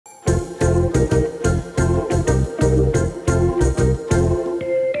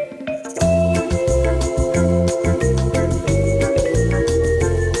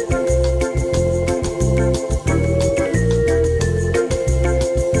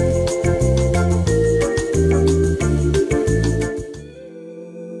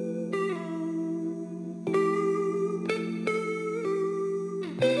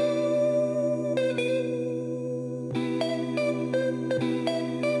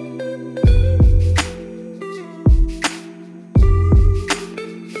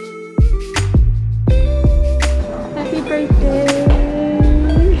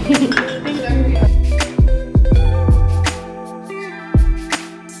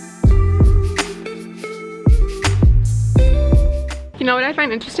know what I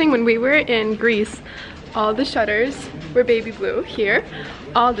find interesting? When we were in Greece, all the shutters were baby blue. Here,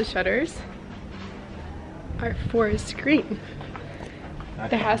 all the shutters are forest green.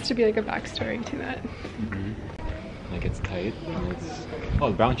 There has to be like a backstory to that. Like it's tight and it's... Oh,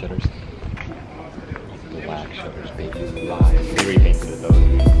 the brown shutters. Black shutters, baby black. They repainted it though.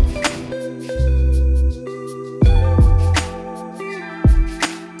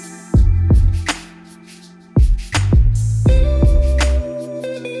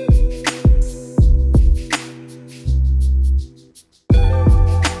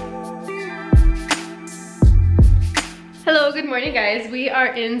 Hello, good morning guys. We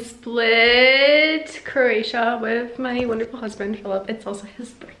are in Split, Croatia with my wonderful husband, Philip. It's also his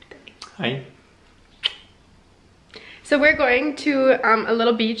birthday. Hi. So we're going to a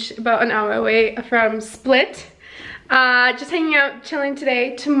little beach about an hour away from Split. Just hanging out, chilling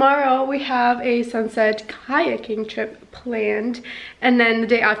today. Tomorrow we have a sunset kayaking trip planned. And then the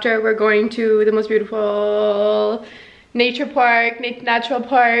day after we're going to the most beautiful nature park, natural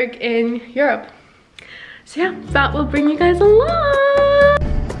park in Europe. So yeah, that will bring you guys along.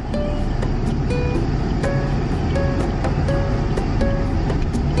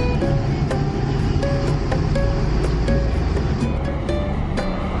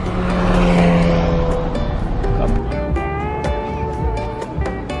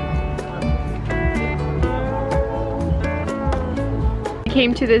 We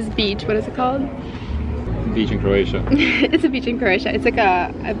came to this beach, what is it called? Beach in Croatia. It's a beach in Croatia. It's like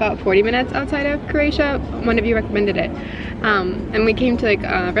about 40 minutes outside of Croatia. One of you recommended it. And we came to like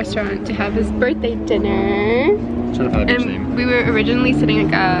a restaurant to have his birthday dinner. And we were originally sitting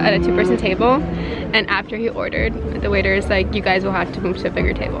like at a 2-person table, and after he ordered, the waiter is like, you guys will have to move to a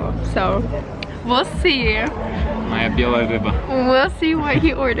bigger table. So we'll see. We'll see what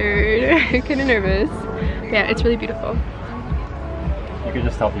he ordered. I'm kind of nervous. But yeah, it's really beautiful. You can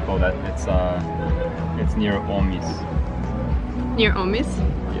just tell people that it's near Omis. Near Omis?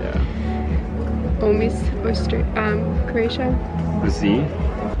 Yeah. Omis, Croatia. See?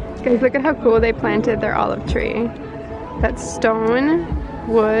 Guys, look at how cool they planted their olive tree. That's stone,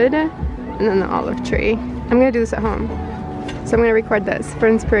 wood, and then the olive tree. I'm gonna do this at home. So I'm gonna record this for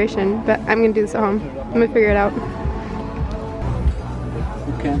inspiration, but I'm gonna do this at home. I'm gonna figure it out.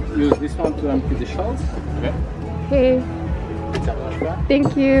 You can use this one to empty the shells. Okay. Hey.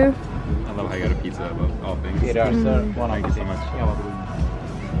 Thank you. I love how you got a pizza above all things. Here are sir. Thank you so much.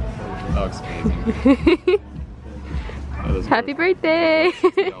 That looks amazing. Happy birthday!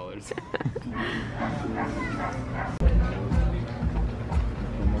 $60.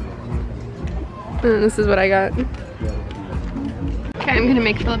 And this is what I got. Okay, I'm gonna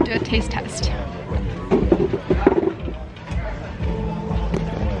make Philip do a taste test.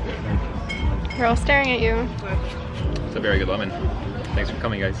 We're all staring at you. It's a very good lemon. Thanks for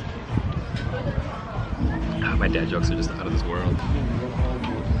coming, guys. Oh, my dad jokes are just out of this world.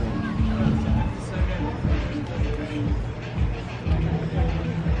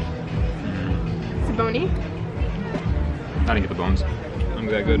 Is it bony? I didn't get the bones. I'm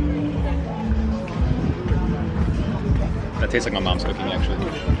that good. That tastes like my mom's cooking, actually.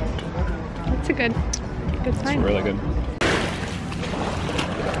 That's a good sign. It's really good.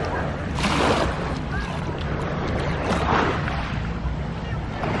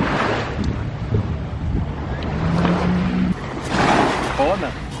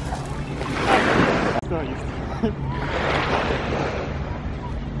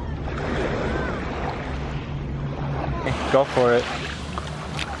 Go for it.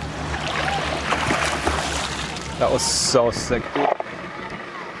 That was so sick.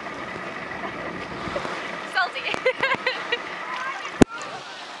 Salty.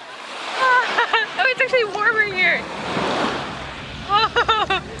 Oh, it's actually warmer here. Oh,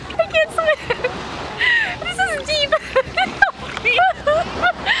 I can't swim. This is deep.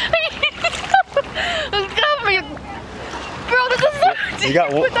 Bro, this is so deep. You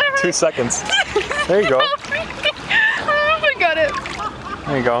got 2 seconds. There you go. I got it.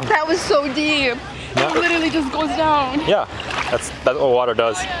 There you go. That was so deep. It literally just goes down. Yeah, that's what water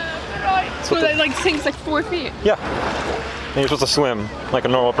does. So that like sinks like 4 feet. Yeah. And you're supposed to swim like a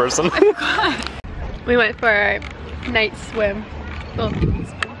normal person. I forgot. We went for our night swim. Well, swim.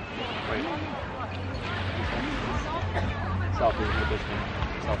 Selfie with this one.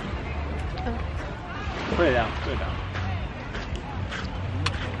 Selfie. Oh. Put it down. Put it down.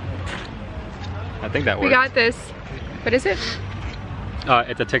 I think that works. We got this. What is it?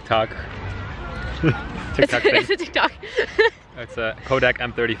 It's a TikTok. TikTok thing. It's a TikTok. It's a Kodak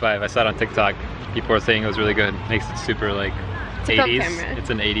M35. I saw it on TikTok. People were saying it was really good. Makes it super like It's a 80s. film camera. It's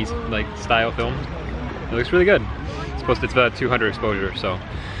an 80s like style film. It looks really good. It's about 200 exposure, so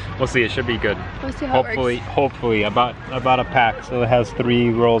we'll see. It should be good. We'll see how it works. Hopefully about a pack. So it has 3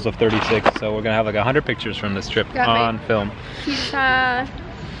 rolls of 36. So we're gonna have like 100 pictures from this trip on film. Pizza.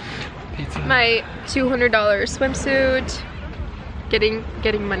 My $200 swimsuit. Getting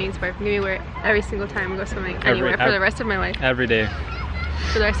money's worth. I'm gonna wear it every single time I go swimming anywhere for the rest of my life. Every day.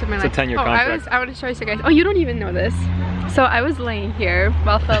 For the rest of my life. It's a 10-year contract. I want to show you guys. Oh, you don't even know this. So I was laying here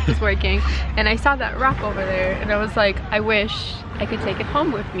while Philip was working, and I saw that rock over there, and I was like, I wish I could take it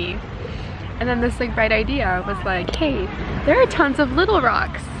home with me. And then this like bright idea was like, hey, there are tons of little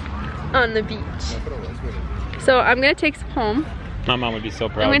rocks on the beach. So I'm gonna take some home. My mom would be so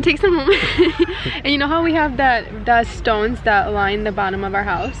proud. I'm gonna take some home. And you know how we have the stones that line the bottom of our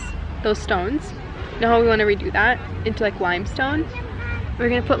house? Those stones? You know how we want to redo that into like limestone? We're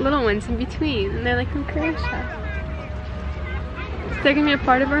gonna put little ones in between, and they're like from Croatia. So they're gonna be a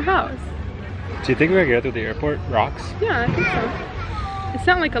part of our house. Do you think we're gonna get through the airport? Rocks? Yeah, I think so. It's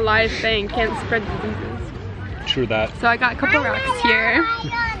not like a live thing, can't spread diseases. True that. So I got a couple rocks here.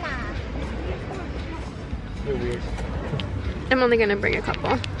 They're weird. I'm only gonna bring a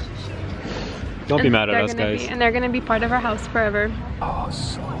couple. Don't be mad at us, guys. And they're gonna be part of our house forever. Oh,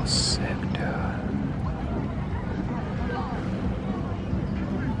 so sick, dude.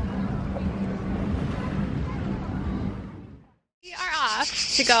 We are off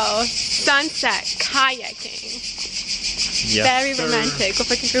to go sunset kayaking. Yes, Very sir. romantic with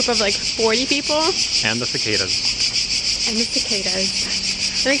like a group of like 40 people. And the cicadas. And the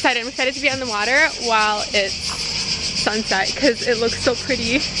cicadas. I'm excited. I'm excited to be on the water while it's sunset because it looks so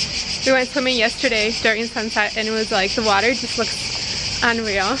pretty. We went swimming yesterday during sunset and it was like the water just looks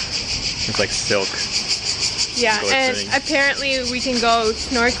unreal. It's like silk. Yeah, and apparently we can go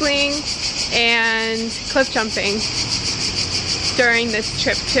snorkeling and cliff jumping during this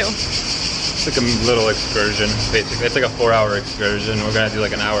trip too. It's like a little excursion, basically. It's like a 4-hour excursion. We're gonna do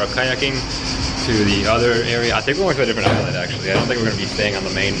like an hour of kayaking to the other area. I think we're going to a different island actually. I don't think we're gonna be staying on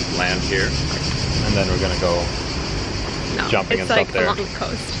the main land here. And then we're gonna go jumping and stuff there. It's like along the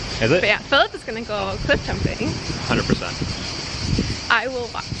coast. Is it? But yeah, Philip is gonna go cliff jumping. 100%. I will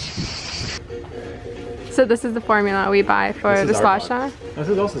watch. So this is the formula we buy for the slasha. This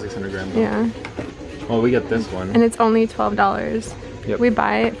is also 600 grams. Yeah. Well, we get this one. And it's only $12. Yep. We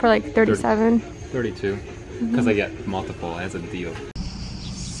buy it for like 37. 32. Because I get multiple as a deal.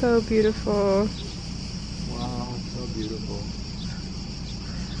 So beautiful. Wow, so beautiful.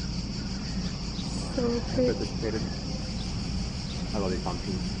 So pretty. I love these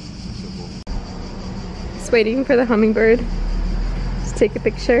pumpkins. So cool. Just waiting for the hummingbird to take a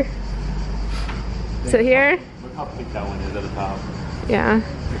picture. Sit here. Look how big that one is at the top. Yeah,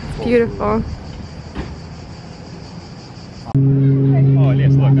 beautiful. Oh,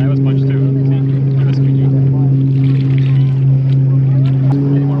 yes, look, I was punched too.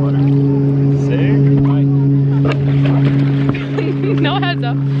 Any more water? Sick. No heads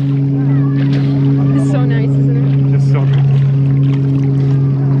up. It's so nice, isn't it? It's so good.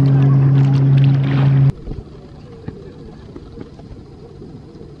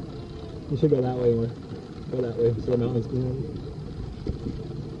 You should go that way more. Go that way, so the mountains behind.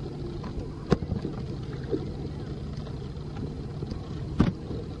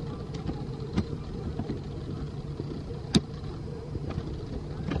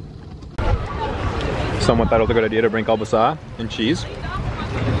 Someone thought it was a good idea to bring kalbasa and cheese.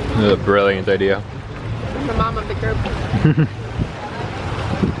 This is a brilliant idea. I'm the mom of the group.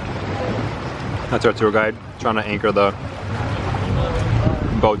 That's our tour guide trying to anchor the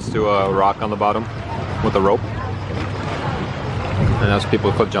boats to a rock on the bottom with a rope. And that's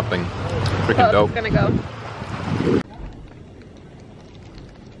people cliff jumping. Freaking dope. Gonna go.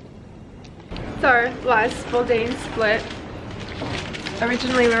 It's our last full day in Split.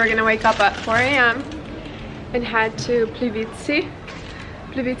 Originally we were gonna wake up at 4 a.m. and head to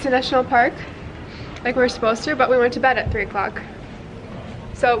Pavlyuk National Park like we were supposed to, but we went to bed at 3 o'clock.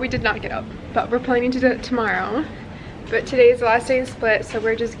 So we did not get up, but we're planning to do it tomorrow. But today is the last day in Split, so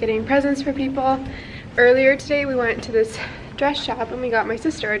we're just getting presents for people. Earlier today we went to this dress shop and we got my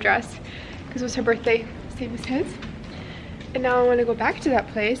sister a dress because it was her birthday, same as his. And now I want to go back to that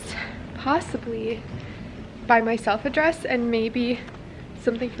place, possibly buy myself a dress and maybe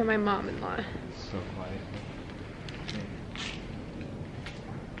something for my mom-in-law. So quiet.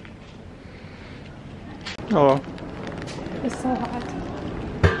 Hello. It's so hot.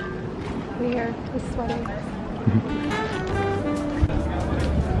 Here, it's sweating.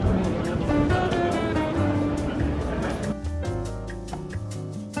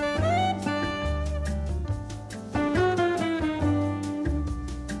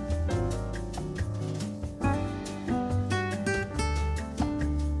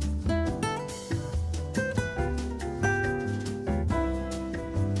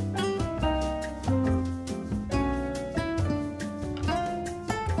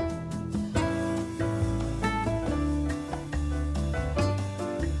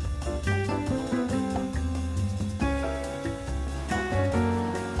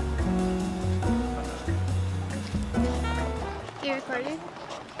 recording?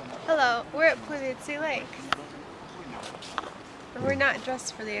 Hello, we're at Pavlyuk Lake. And we're not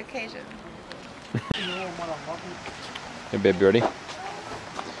dressed for the occasion. Hey babe, you ready?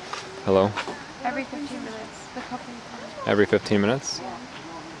 Hello? Every 15 minutes, a couple of times. Every 15 minutes?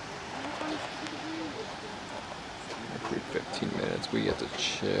 Every 15 minutes we get to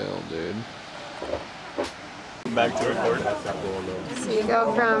chill, dude. Back to record. So you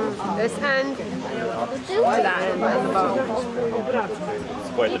go from this end to that end of the boat. It's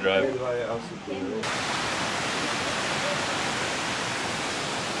quite the drive.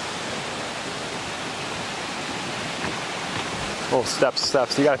 Oh,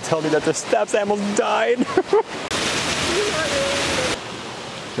 steps. You gotta tell me that the steps almost died. You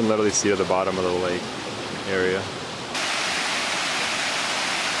can literally see at the bottom of the lake area.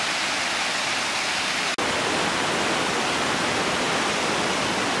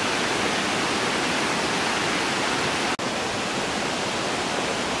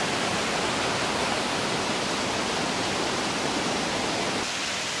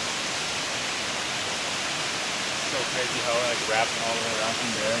 Crazy how it like wraps all the way around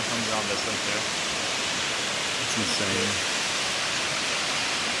from there and comes around this one too. It's insane.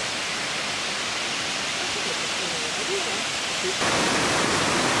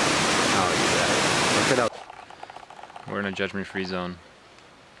 Oh yeah. Look at how we're in a judgment-free zone.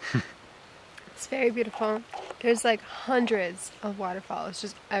 It's very beautiful. There's like hundreds of waterfalls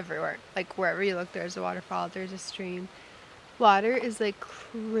just everywhere. Like wherever you look there's a waterfall, there's a stream. Water is like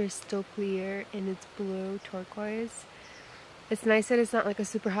crystal clear and it's blue turquoise. It's nice that it's not like a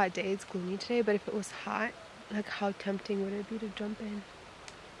super hot day. It's gloomy today, but if it was hot, like how tempting would it be to jump in?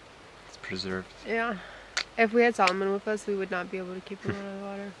 It's preserved. Yeah. If we had Solomon with us, we would not be able to keep him out of the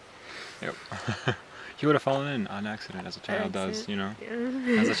water. Yep. He would have fallen in on accident, as a child does, you know?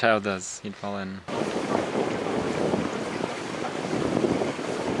 Yeah. As a child does, he'd fall in.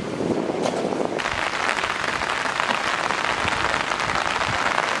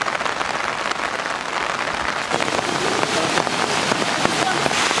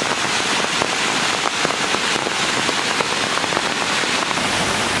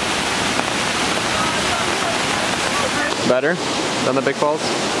 Better than the big falls?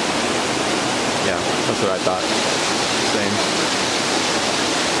 Yeah, that's what I thought. Same.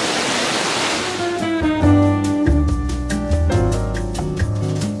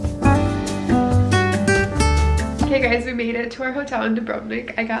 Okay guys, we made it to our hotel in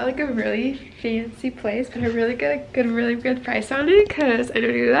Dubrovnik. I got like a really fancy place, but I really got a really good price on it because I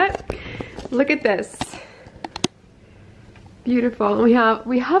don't do that. Look at this. Beautiful. We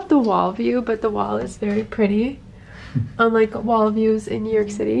have the wall view, but the wall is very pretty. Unlike wall views in New York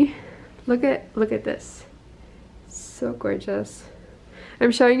City. Look at this. So gorgeous.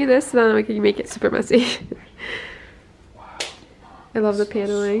 I'm showing you this so then we can make it super messy. Wow. I love the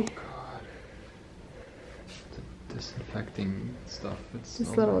paneling. So the disinfecting stuff. It's This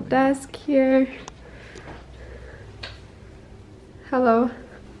so little lovely. desk here. Hello.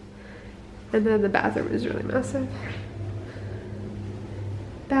 And then the bathroom is really massive.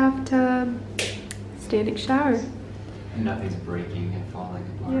 Bathtub. Standing shower. Nothing's breaking and falling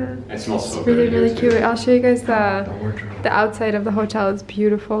apart. Yeah. It smells so It's good. really, really cute. I'll show you guys The wardrobe. the outside of the hotel. It's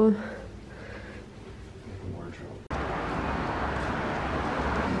beautiful.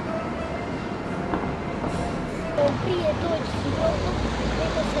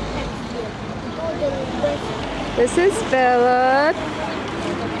 This is Philip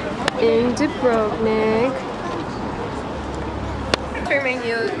in Dubrovnik. For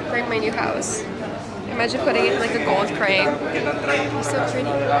my new house. Imagine putting it in like a gold frame. It's so pretty.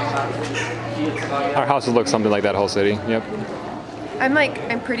 Our house would look something like that whole city. Yep.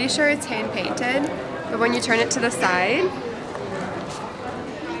 I'm pretty sure it's hand painted, but when you turn it to the side,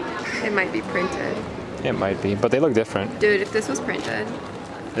 it might be printed. It might be, but they look different. Dude, if this was printed,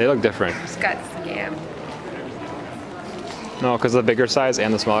 They look different. just got scammed. No, because the bigger size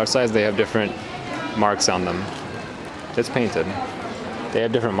and the smaller size, they have different marks on them. It's painted. They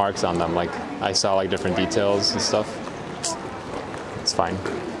have different marks on them. Like, I saw like different details and stuff. It's fine.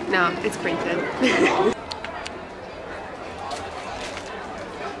 No, it's printed.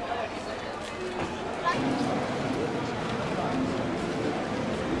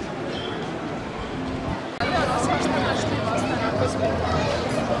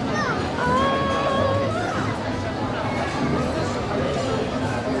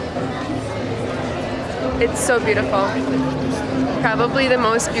 It's so beautiful. Probably the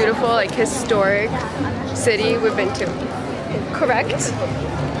most beautiful, like, historic city we've been to. Correct?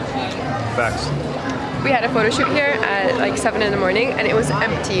 Facts. We had a photo shoot here at like 7 in the morning and it was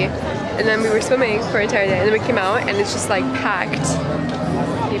empty. and then we were swimming for an entire day, and then we came out and it's just like packed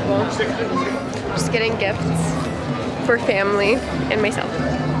people just getting gifts for family and myself.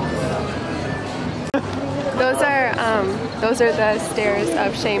 Those are the stairs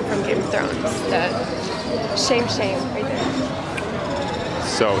of shame from Game of Thrones. The shame right there.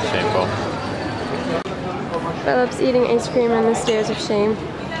 So shameful. Philip's eating ice cream on the stairs of shame.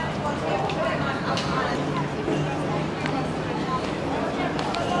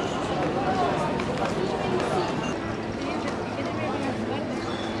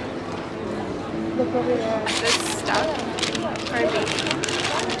 Look over there. This stuff. Pardon me.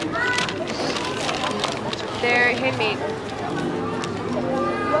 They're handmade.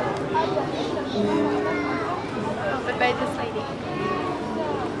 But by this lady.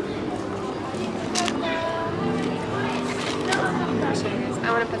 I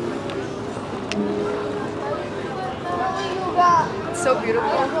want to put them on. It's so beautiful.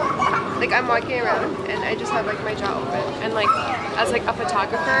 Like I'm walking around and I just have like my jaw open. And like as like a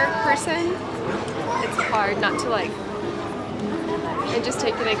photographer person, it's hard not to like and just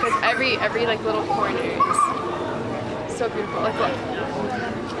take it in because every like little corner is so beautiful. Like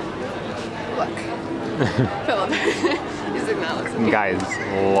look. Philip. He's like not listening. Guys,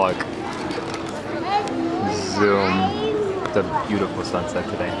 look. Zoom. It's a beautiful sunset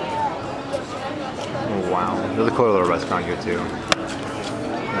today. Oh, wow. There's a cool little restaurant here too.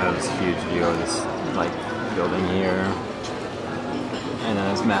 There's this huge view of this like building here. And then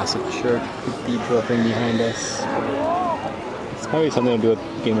this massive church cathedral thing behind us. It's probably something to do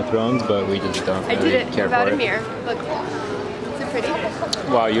with Game of Thrones, but we just don't really care for it. I did it without a mirror. Look. Is it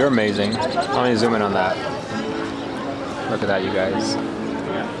pretty? Wow, you're amazing. Let me zoom in on that. Look at that, you guys.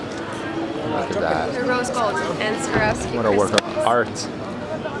 Look at that. The rose gold and Swarovski. What a work of art.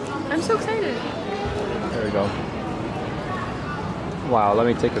 I'm so excited. There we go. Wow, let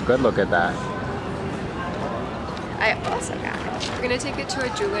me take a good look at that. I also got it. We're gonna take it to a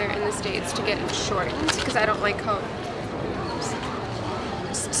jeweler in the States to get it shortened because I don't like how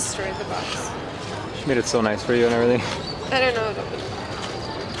just destroyed the box. She made it so nice for you and everything. I don't know.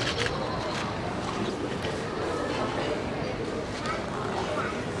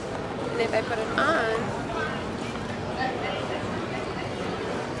 And if I put it on.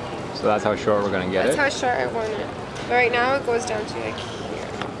 So that's how short we're gonna get it? That's how short I want it. But right now it goes down to like here.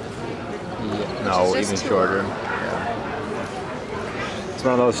 Yeah, no, even shorter. Yeah. It's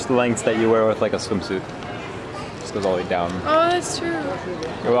one of those lengths that you wear with like a swimsuit. Just goes all the way down. Oh, that's true.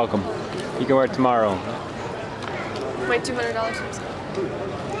 You're welcome. You can wear it tomorrow. My $200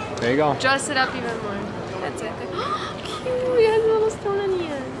 swimsuit. There you go. Dress it up even more. That's it. Oh, cute! It has a little stone on the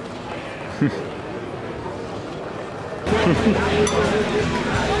end.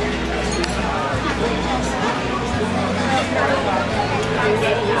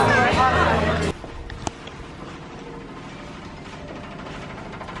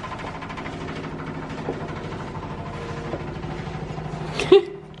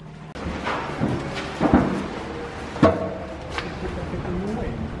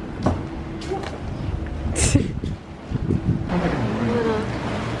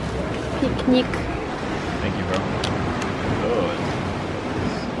 Picnic. Thank you, bro.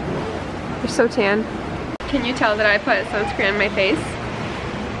 You're so tan. Can you tell that I put sunscreen on my face,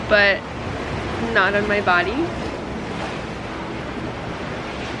 but not on my body?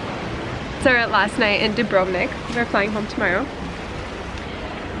 So last night in Dubrovnik, we're flying home tomorrow.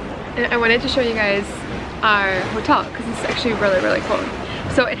 And I wanted to show you guys our hotel because it's actually really cool.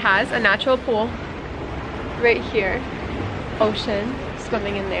 So it has a natural pool right here, ocean,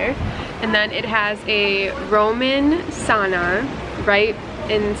 swimming in there. And then it has a Roman sauna right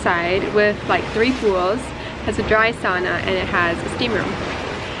inside with like 3 pools, has a dry sauna, and it has a steam room.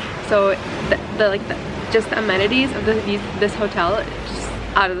 So just the amenities of this hotel is just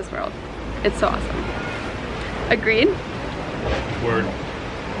out of this world. It's so awesome. Agreed? Word.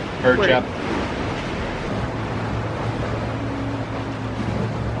 Heard, Jeff.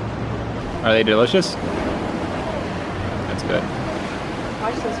 Are they delicious? That's good.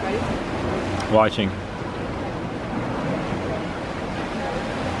 Watch this, ready? Watching.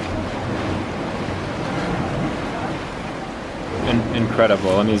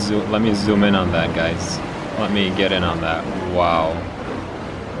 Incredible. Let me zoom in on that, guys. Let me get in on that. Wow.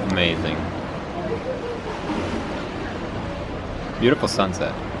 Amazing. Beautiful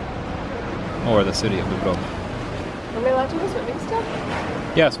sunset over the city of Dubrovnik. Are we allowed to go swimming still?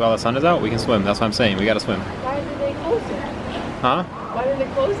 Yes, while the sun is out, we can swim. That's what I'm saying. We gotta swim. Why did they close it? Huh? Why did they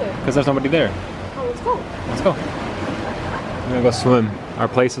close it? Because there's nobody there. Oh, let's go. Let's go. We're gonna go swim. Our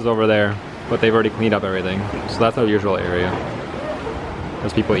place is over there, but they've already cleaned up everything. So that's our usual area.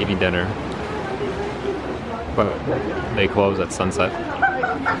 There's people eating dinner. But they close at sunset.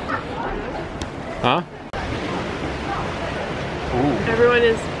 Huh? Ooh. Everyone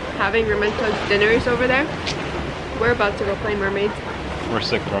is having romantic dinners over there. We're about to go play mermaids. We're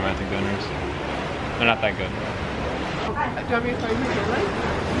sick of romantic dinners. They're not that good. Do you want me to show you my hairline?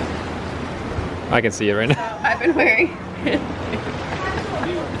 I can see it right now. I've been wearing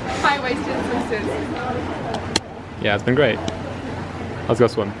high-waisted swimsuits. Yeah, it's been great. Let's go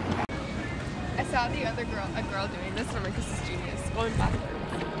swim. I saw a girl doing this, and I'm like, this is genius. Going backwards.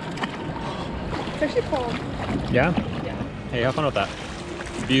 It's actually cold. Yeah? Yeah. Hey, have fun with that.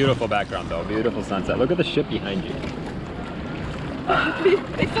 Beautiful background though, beautiful sunset. Look at the ship behind you.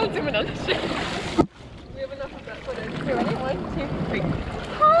 They still zooming on the ship. We have enough of that footage. Okay, ready? 1, 2, 3.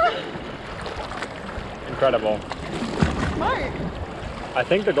 Incredible. Smart. I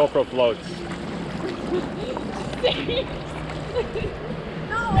think the GoPro floats.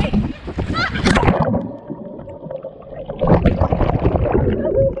 No, wait.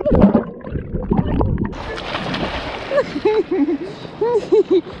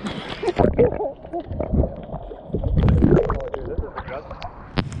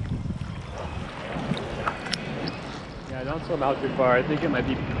 Yeah, don't swim out too far. I think it might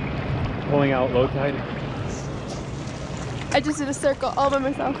be pulling out low tide. I just did a circle all by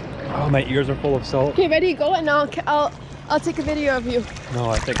myself. Oh, my ears are full of salt. Okay, ready? Go, and I'll take a video of you. No,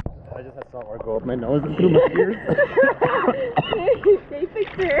 I think I just had salt water go up my nose and through my ears. Great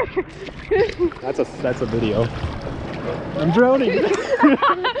picture. That's a video. I'm drowning.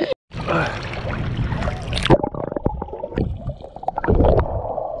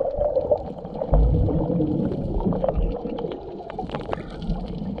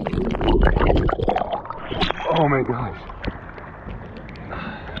 Oh my gosh.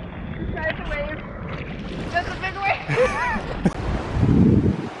 That's a wave. That's a big wave.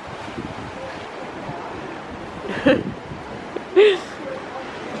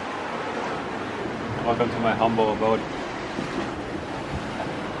 Welcome to my humble abode.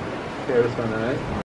 Here, this one, alright?